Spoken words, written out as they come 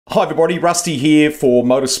Hi everybody, Rusty here for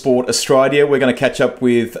Motorsport Australia. We're going to catch up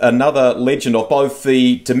with another legend of both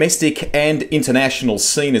the domestic and international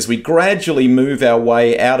scene as we gradually move our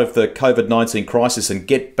way out of the COVID-19 crisis and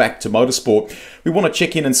get back to motorsport. We want to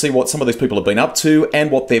check in and see what some of these people have been up to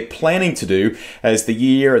and what they're planning to do as the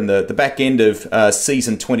year and the back end of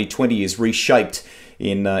season 2020 is reshaped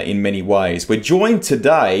in many ways. We're joined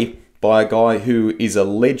today by a guy who is a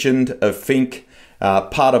legend of Finke,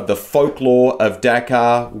 part of the folklore of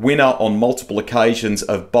Dakar, winner on multiple occasions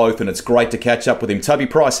of both, and it's great to catch up with him. Toby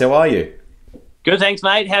Price, how are you? Good, thanks,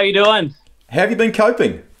 mate. How are you doing? How have you been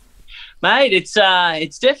coping? Mate, it's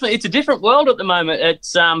definitely a different world at the moment.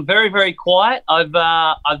 It's very, very quiet. I've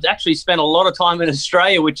actually spent a lot of time in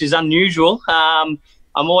Australia, which is unusual. I'm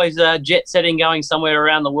always jet setting, going somewhere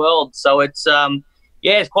around the world. So it's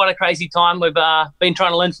it's quite a crazy time. We've been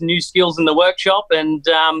trying to learn some new skills in the workshop, and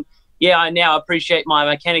I now appreciate my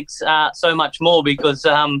mechanics so much more because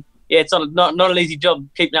it's not an easy job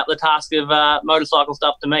keeping up the task of motorcycle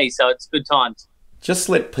stuff to me. So it's good times. Just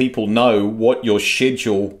let people know what your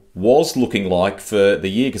schedule was looking like for the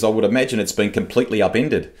year, because I would imagine it's been completely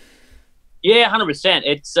upended. Yeah, 100%.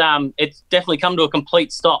 It's definitely come to a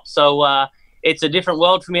complete stop. So it's a different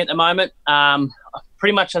world for me at the moment.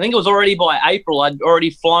 Pretty much, I think it was already by April, I'd already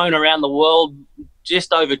flown around the world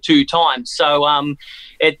just over 2 times. So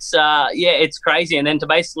it's crazy. And then to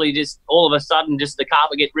basically just all of a sudden just the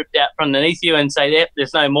carpet get ripped out from underneath you and say, yep,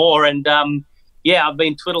 there's no more. And I've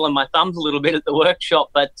been twiddling my thumbs a little bit at the workshop,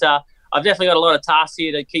 but I've definitely got a lot of tasks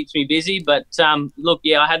here that keeps me busy. But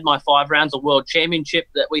I had my 5 rounds of World Championship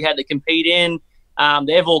that we had to compete in.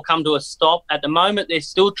 They've all come to a stop. At the moment, they're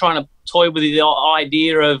still trying to toy with the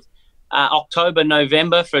idea of October,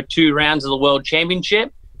 November for 2 rounds of the World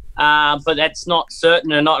Championship. But that's not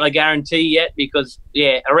certain and not a guarantee yet because,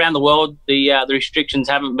 around the world, the restrictions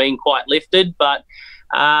haven't been quite lifted. But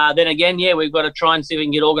then again, we've got to try and see if we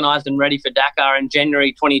can get organised and ready for Dakar in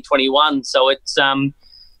January 2021. So it's,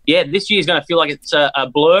 this year's going to feel like it's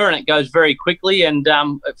a blur and it goes very quickly, and I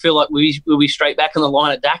feel like we'll be straight back on the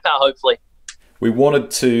line at Dakar, hopefully. We wanted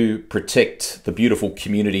to protect the beautiful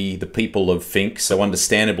community, the people of Finke, so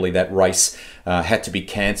understandably that race had to be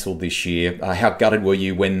cancelled this year. How gutted were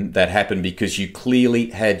you when that happened? Because you clearly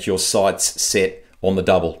had your sights set on the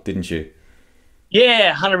double, didn't you?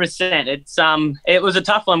 Yeah, 100%. It was a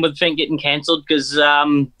tough one with Finke getting cancelled because,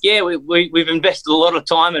 we've invested a lot of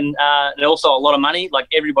time and also a lot of money, like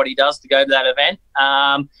everybody does, to go to that event.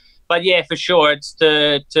 But yeah, for sure, it's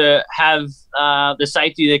to have the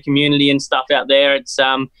safety of the community and stuff out there. It's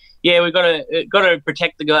we've got to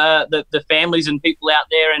protect the families and people out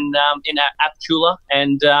there and in Apachula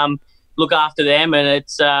and look after them. And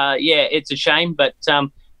it's a shame, but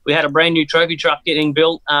we had a brand new trophy truck getting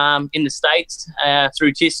built in the States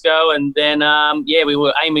through Tisco, and then we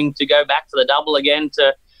were aiming to go back to the double again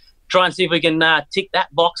to try and see if we can tick that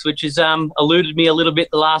box, which has eluded me a little bit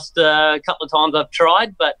the last couple of times I've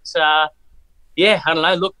tried. But, I don't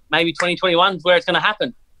know. Look, maybe 2021 is where it's going to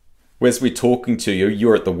happen. As we're talking to you,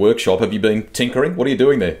 you're at the workshop. Have you been tinkering? What are you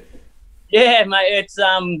doing there? Yeah, mate, it's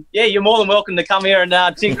you're more than welcome to come here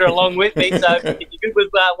and tinker along with me. So if you're good with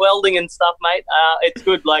welding and stuff, mate, it's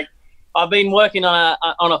good. Like, I've been working on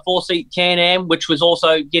a 4-seat Can-Am, which was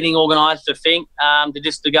also getting organised for Finke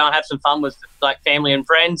to go and have some fun with like family and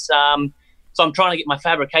friends. So I'm trying to get my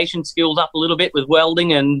fabrication skills up a little bit with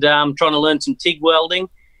welding and trying to learn some TIG welding.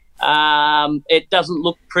 It doesn't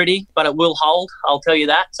look pretty, but it will hold. I'll tell you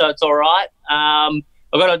that. So it's all right.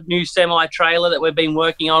 I've got a new semi-trailer that we've been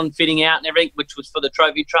working on, fitting out and everything, which was for the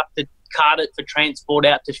trophy truck to cart it for transport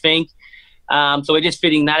out to Finke. So we're just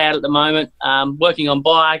fitting that out at the moment, working on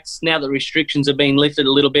bikes. Now that restrictions have been lifted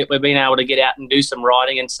a little bit, we've been able to get out and do some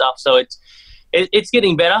riding and stuff. So it's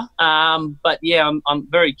getting better. But yeah, I'm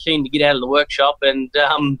very keen to get out of the workshop and,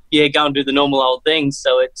 go and do the normal old things.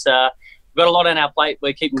 So it's, we've got a lot on our plate.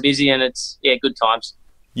 We're keeping busy and it's, good times.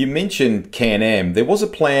 You mentioned Can-Am. There was a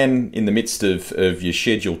plan in the midst of your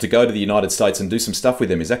schedule to go to the United States and do some stuff with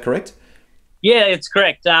them. Is that correct? Yeah, it's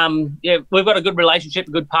correct. We've got a good relationship,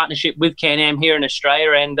 a good partnership with Can-Am here in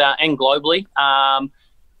Australia and globally.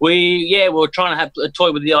 We're trying to have a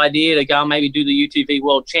toy with the idea to go and maybe do the UTV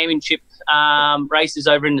World Championship races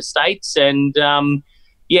over in the States and,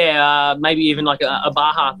 maybe even like a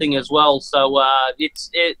Baja thing as well. So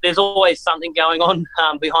there's always something going on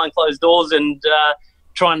behind closed doors and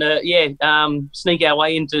trying to, sneak our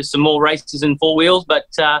way into some more races in 4 wheels. But,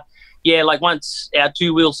 once our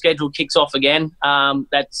 2-wheel schedule kicks off again,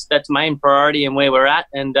 that's main priority and where we're at.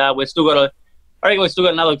 And we've still got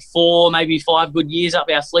another 4, maybe 5 good years up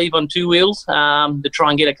our sleeve on 2 wheels to try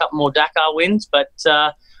and get a couple more Dakar wins. But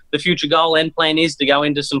the future goal and plan is to go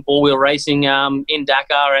into some four-wheel racing in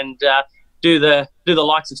Dakar and do the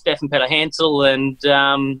likes of Stefan Peter Hansel and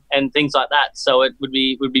things like that. So it would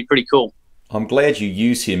be pretty cool. I'm glad you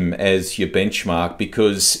use him as your benchmark,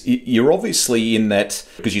 because you're obviously in that,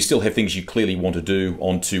 because you still have things you clearly want to do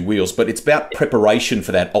on two wheels, but it's about preparation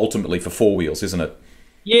for that ultimately for four wheels, isn't it?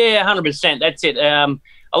 Yeah, 100%. That's it.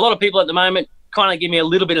 A lot of people at the moment kind of give me a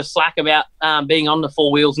little bit of slack about being on the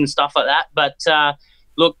four wheels and stuff like that. But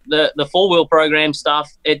look, the four-wheel program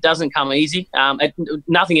stuff, it doesn't come easy.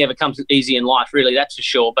 Nothing ever comes easy in life, really, that's for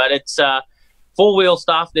sure. But it's four-wheel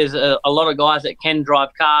stuff. There's a lot of guys that can drive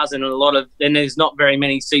cars, and there's not very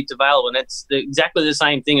many seats available. And it's exactly the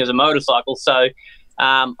same thing as a motorcycle. So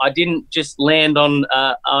I didn't just land on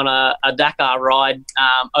a Dakar ride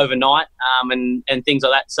overnight and things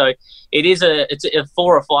like that. So it's a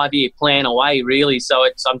 4 or 5 year plan away, really. So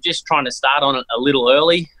I'm just trying to start on it a little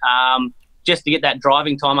early, just to get that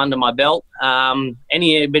driving time under my belt.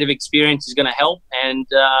 Any bit of experience is going to help, and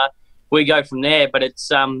we go from there. But it's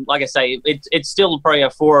like I say, it's still probably a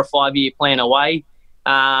 4 or 5 year plan away.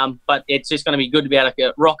 But it's just going to be good to be able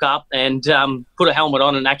to rock up and put a helmet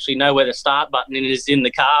on and actually know where the start button is in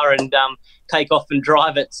the car and take off and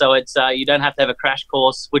drive it. So it's you don't have to have a crash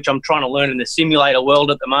course, which I'm trying to learn in the simulator world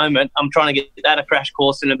at the moment. I'm trying to get that a crash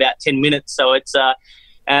course in about 10 minutes. So it's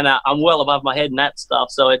and I'm well above my head in that stuff.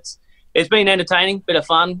 So it's been entertaining, bit of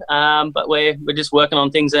fun, but we're just working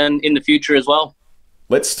on things in the future as well.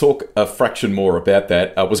 Let's talk a fraction more about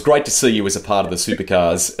that. It was great to see you as a part of the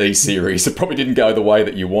Supercars E-Series. It probably didn't go the way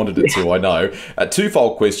that you wanted it to, I know. A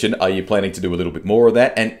twofold question. Are you planning to do a little bit more of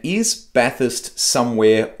that? And is Bathurst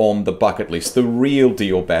somewhere on the bucket list? The real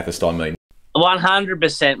deal Bathurst, I mean.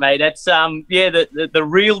 100%, mate. That's the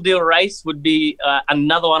real deal race would be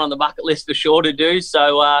another one on the bucket list for sure to do.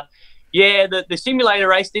 So yeah, the simulator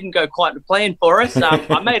race didn't go quite to plan for us.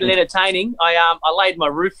 I made it entertaining. I laid my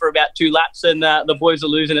roof for about 2 laps, and the boys were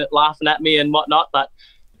losing it, laughing at me and whatnot. But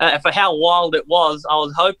for how wild it was, I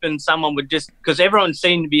was hoping someone would because everyone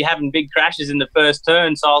seemed to be having big crashes in the first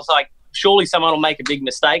turn. So I was like, surely someone will make a big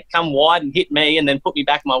mistake, come wide and hit me, and then put me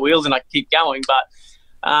back on my wheels, and I keep going.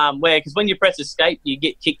 But because when you press escape, you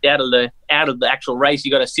get kicked out of the actual race.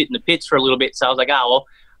 You got to sit in the pits for a little bit. So I was like, oh well,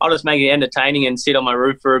 I'll just make it entertaining and sit on my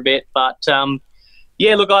roof for a bit. But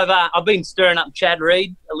yeah, look, I've been stirring up Chad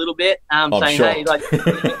Reed a little bit, saying, shocked.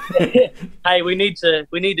 hey, hey, we need to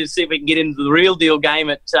see if we can get into the real deal game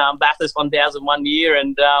at Bathurst 1001 year.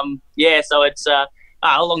 And yeah, so it's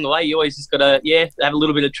along the way, you always just got to have a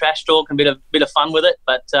little bit of trash talk and a bit of fun with it.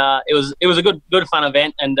 But it was a good fun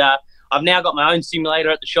event, and I've now got my own simulator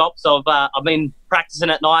at the shop, so I've been practicing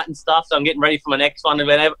at night and stuff, so I'm getting ready for my next one.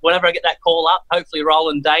 And whenever I get that call up, hopefully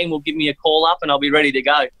Roland Dane will give me a call up and I'll be ready to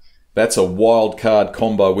go. That's a wild card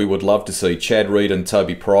combo we would love to see, Chad Reed and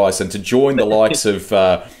Toby Price, and to join the likes of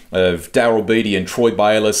Darryl Beattie and Troy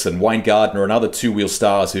Bayliss and Wayne Gardner and other two-wheel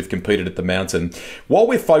stars who've competed at the mountain. While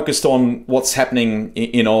we're focused on what's happening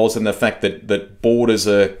in Oz and the fact that borders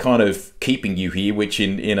are kind of keeping you here, which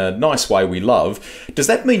in a nice way we love, does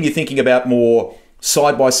that mean you're thinking about more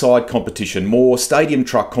side-by-side competition, more stadium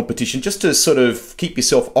truck competition, just to sort of keep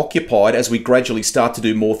yourself occupied as we gradually start to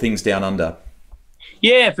do more things down under?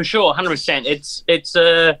 Yeah, for sure, 100%. It's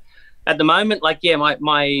at the moment, like, yeah,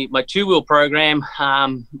 my two-wheel program,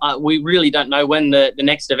 we really don't know when the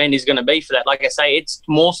next event is going to be for that. Like I say, it's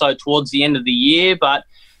more so towards the end of the year, but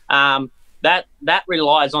that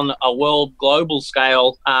relies on a world global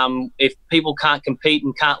scale. If people can't compete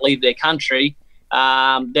and can't leave their country,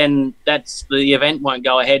 then the event won't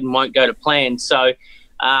go ahead and won't go to plan. So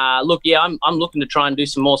look, yeah, I'm looking to try and do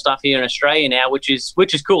some more stuff here in Australia now, which is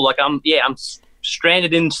cool. Like I'm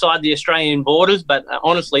stranded inside the Australian borders, but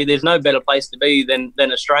honestly, there's no better place to be than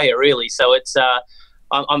Australia, really. So it's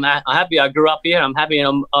I'm happy I grew up here. I'm happy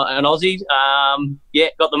I'm an Aussie. Yeah,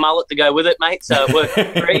 got the mullet to go with it, mate. So it worked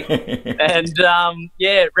great. And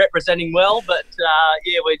yeah, representing well. But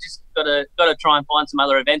yeah, we just got to try and find some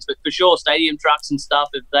other events. But for sure, stadium trucks and stuff,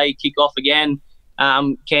 if they kick off again,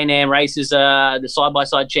 Can-Am races, the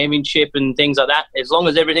side-by-side championship and things like that. As long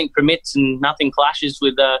as everything permits and nothing clashes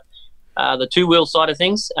with the two-wheel side of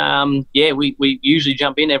things, yeah, we usually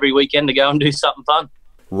jump in every weekend to go and do something fun.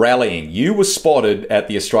 Rallying. You were spotted at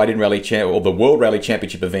the Australian Rally or the World Rally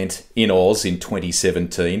Championship event in Oz in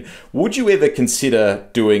 2017. Would you ever consider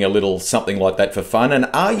doing a little something like that for fun? And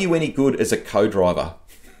are you any good as a co-driver?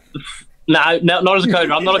 No, not as a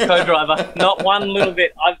co-driver. I'm not a co-driver. Not one little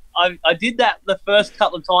bit. I did that the first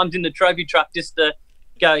couple of times in the trophy truck just to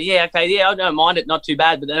go, yeah, okay, yeah, I don't mind it, not too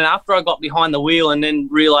bad. But then after I got behind the wheel and then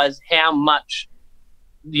realised how much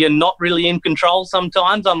you're not really in control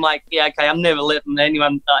sometimes. I'm like, yeah, okay, I'm never letting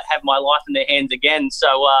anyone have my life in their hands again.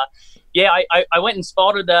 So, yeah, I went and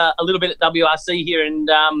spotted a little bit at WRC here in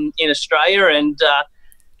Australia, and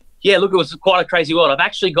yeah, look, it was quite a crazy world. I've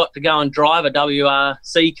actually got to go and drive a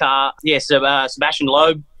WRC car. Yes, Sebastian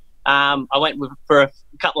Loeb. I went for a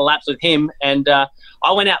couple of laps with him, and I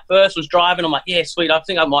went out first, was driving. I'm like, yeah, sweet, I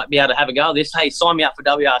think I might be able to have a go at this. Hey, sign me up for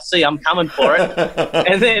WRC. I'm coming for it.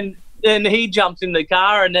 And then he jumps in the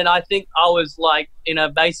car, and then I think I was like in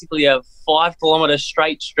basically a 5 kilometre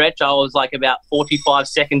straight stretch. I was like about 45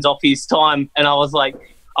 seconds off his time, and I was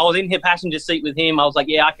in the passenger seat with him. I was like,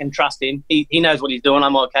 yeah, I can trust him. He knows what he's doing.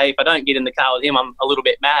 I'm okay. If I don't get in the car with him, I'm a little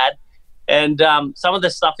bit mad. And some of the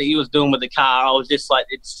stuff that he was doing with the car, I was just like,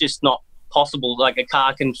 it's just not possible. Like a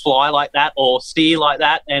car can fly like that or steer like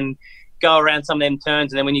that and go around some of them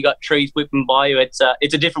turns. And then when you got trees whipping by you, it's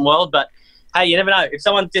a different world. But hey, you never know. If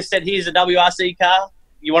someone just said, here's a WRC car,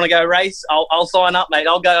 you want to go race, I'll sign up, mate.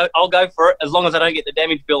 I'll go for it. As long as I don't get the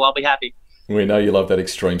damage bill, I'll be happy. We know you love that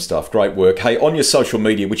extreme stuff. Great work. Hey, on your social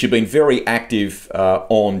media, which you've been very active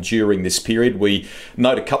on during this period, we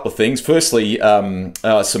note a couple of things. Firstly,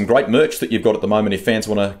 some great merch that you've got at the moment if fans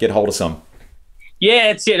want to get hold of some.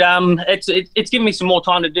 Yeah, it's it. It's given me some more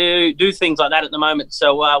time to do things like that at the moment.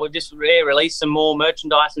 So we've just released some more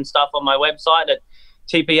merchandise and stuff on my website at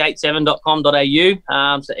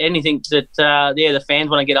tp87.com.au. So anything that the fans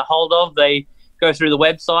want to get a hold of, they go through the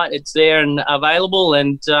website. It's there and available.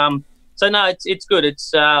 And so no, it's good.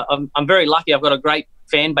 It's I'm very lucky. I've got a great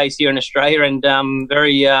fan base here in Australia, and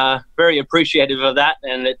very appreciative of that.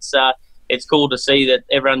 And it's cool to see that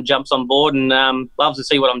everyone jumps on board and loves to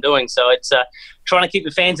see what I'm doing. So it's trying to keep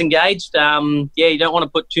the fans engaged. Yeah, you don't want to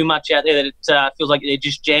put too much out there that it feels like they're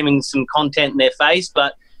just jamming some content in their face,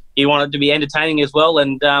 but you want it to be entertaining as well.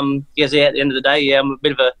 And yes, yeah, at the end of the day, yeah, I'm a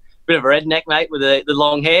bit of a redneck, mate, with the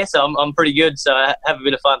long hair, so I'm pretty good. So I have a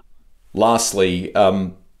bit of fun. Lastly,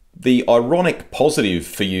 the ironic positive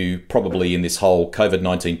for you probably in this whole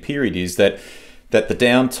COVID-19 period is that the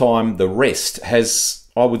downtime, the rest has,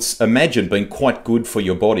 I would imagine, been quite good for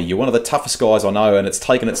your body. You're one of the toughest guys I know, and it's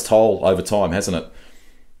taken its toll over time, hasn't it?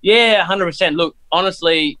 Yeah, 100%. Look,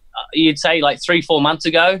 honestly, you'd say like 3-4 months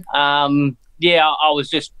ago, yeah, I was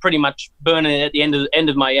just pretty much burning at the end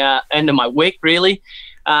of my week, really.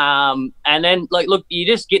 And then, like, look, you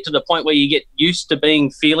just get to the point where you get used to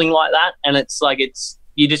feeling like that, and it's like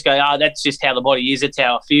you just go, oh, that's just how the body is. It's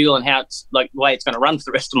how I feel, and how it's like the way it's going to run for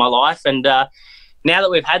the rest of my life. And now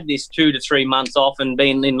that we've had this 2 to 3 months off and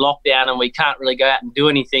been in lockdown, and we can't really go out and do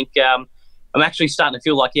anything, I'm actually starting to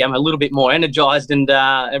feel like, yeah, I'm a little bit more energized, and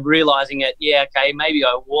realizing that, yeah, okay, maybe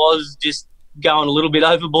I was just going a little bit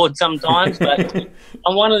overboard sometimes, but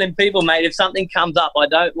I'm one of them people, mate. If something comes up, I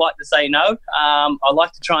don't like to say no. I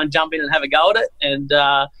like to try and jump in and have a go at it. And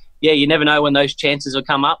yeah, you never know when those chances will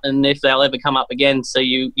come up, and if they'll ever come up again. So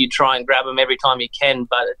you try and grab them every time you can.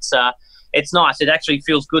 But it's nice. It actually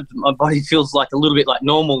feels good. My body feels like a little bit like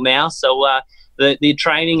normal now. So the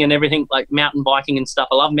training and everything, like mountain biking and stuff.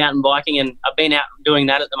 I love mountain biking, and I've been out doing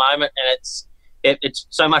that at the moment, and it's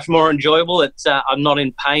so much more enjoyable. I'm not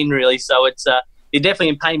in pain really, so you're definitely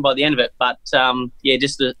in pain by the end of it. But yeah,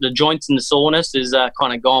 just the joints and the soreness is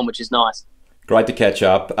kind of gone, which is nice. Great to catch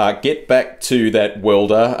up. Get back to that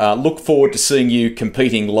welder. Look forward to seeing you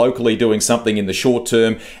competing locally, doing something in the short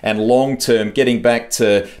term and long term, getting back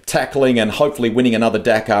to tackling and hopefully winning another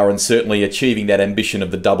Dakar, and certainly achieving that ambition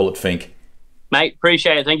of the double at Fink. Mate,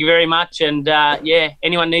 appreciate it. Thank you very much. And yeah,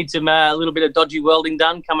 anyone needs a little bit of dodgy welding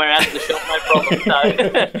done, come around to the shop, no problem.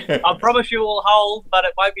 So I promise you will hold, but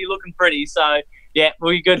it won't be looking pretty. So yeah,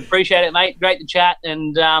 we'll be good. Appreciate it, mate. Great to chat.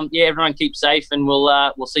 And yeah, everyone keep safe, and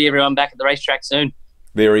we'll see everyone back at the racetrack soon.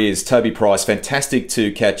 There he is, Toby Price. Fantastic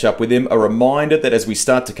to catch up with him. A reminder that as we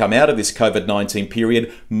start to come out of this COVID-19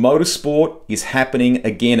 period, motorsport is happening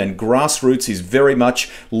again, and grassroots is very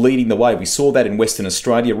much leading the way. We saw that in Western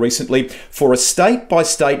Australia recently. For a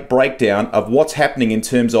state-by-state breakdown of what's happening in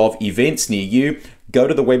terms of events near you, go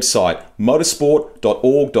to the website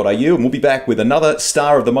motorsport.org.au, and we'll be back with another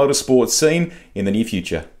star of the motorsport scene in the near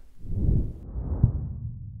future.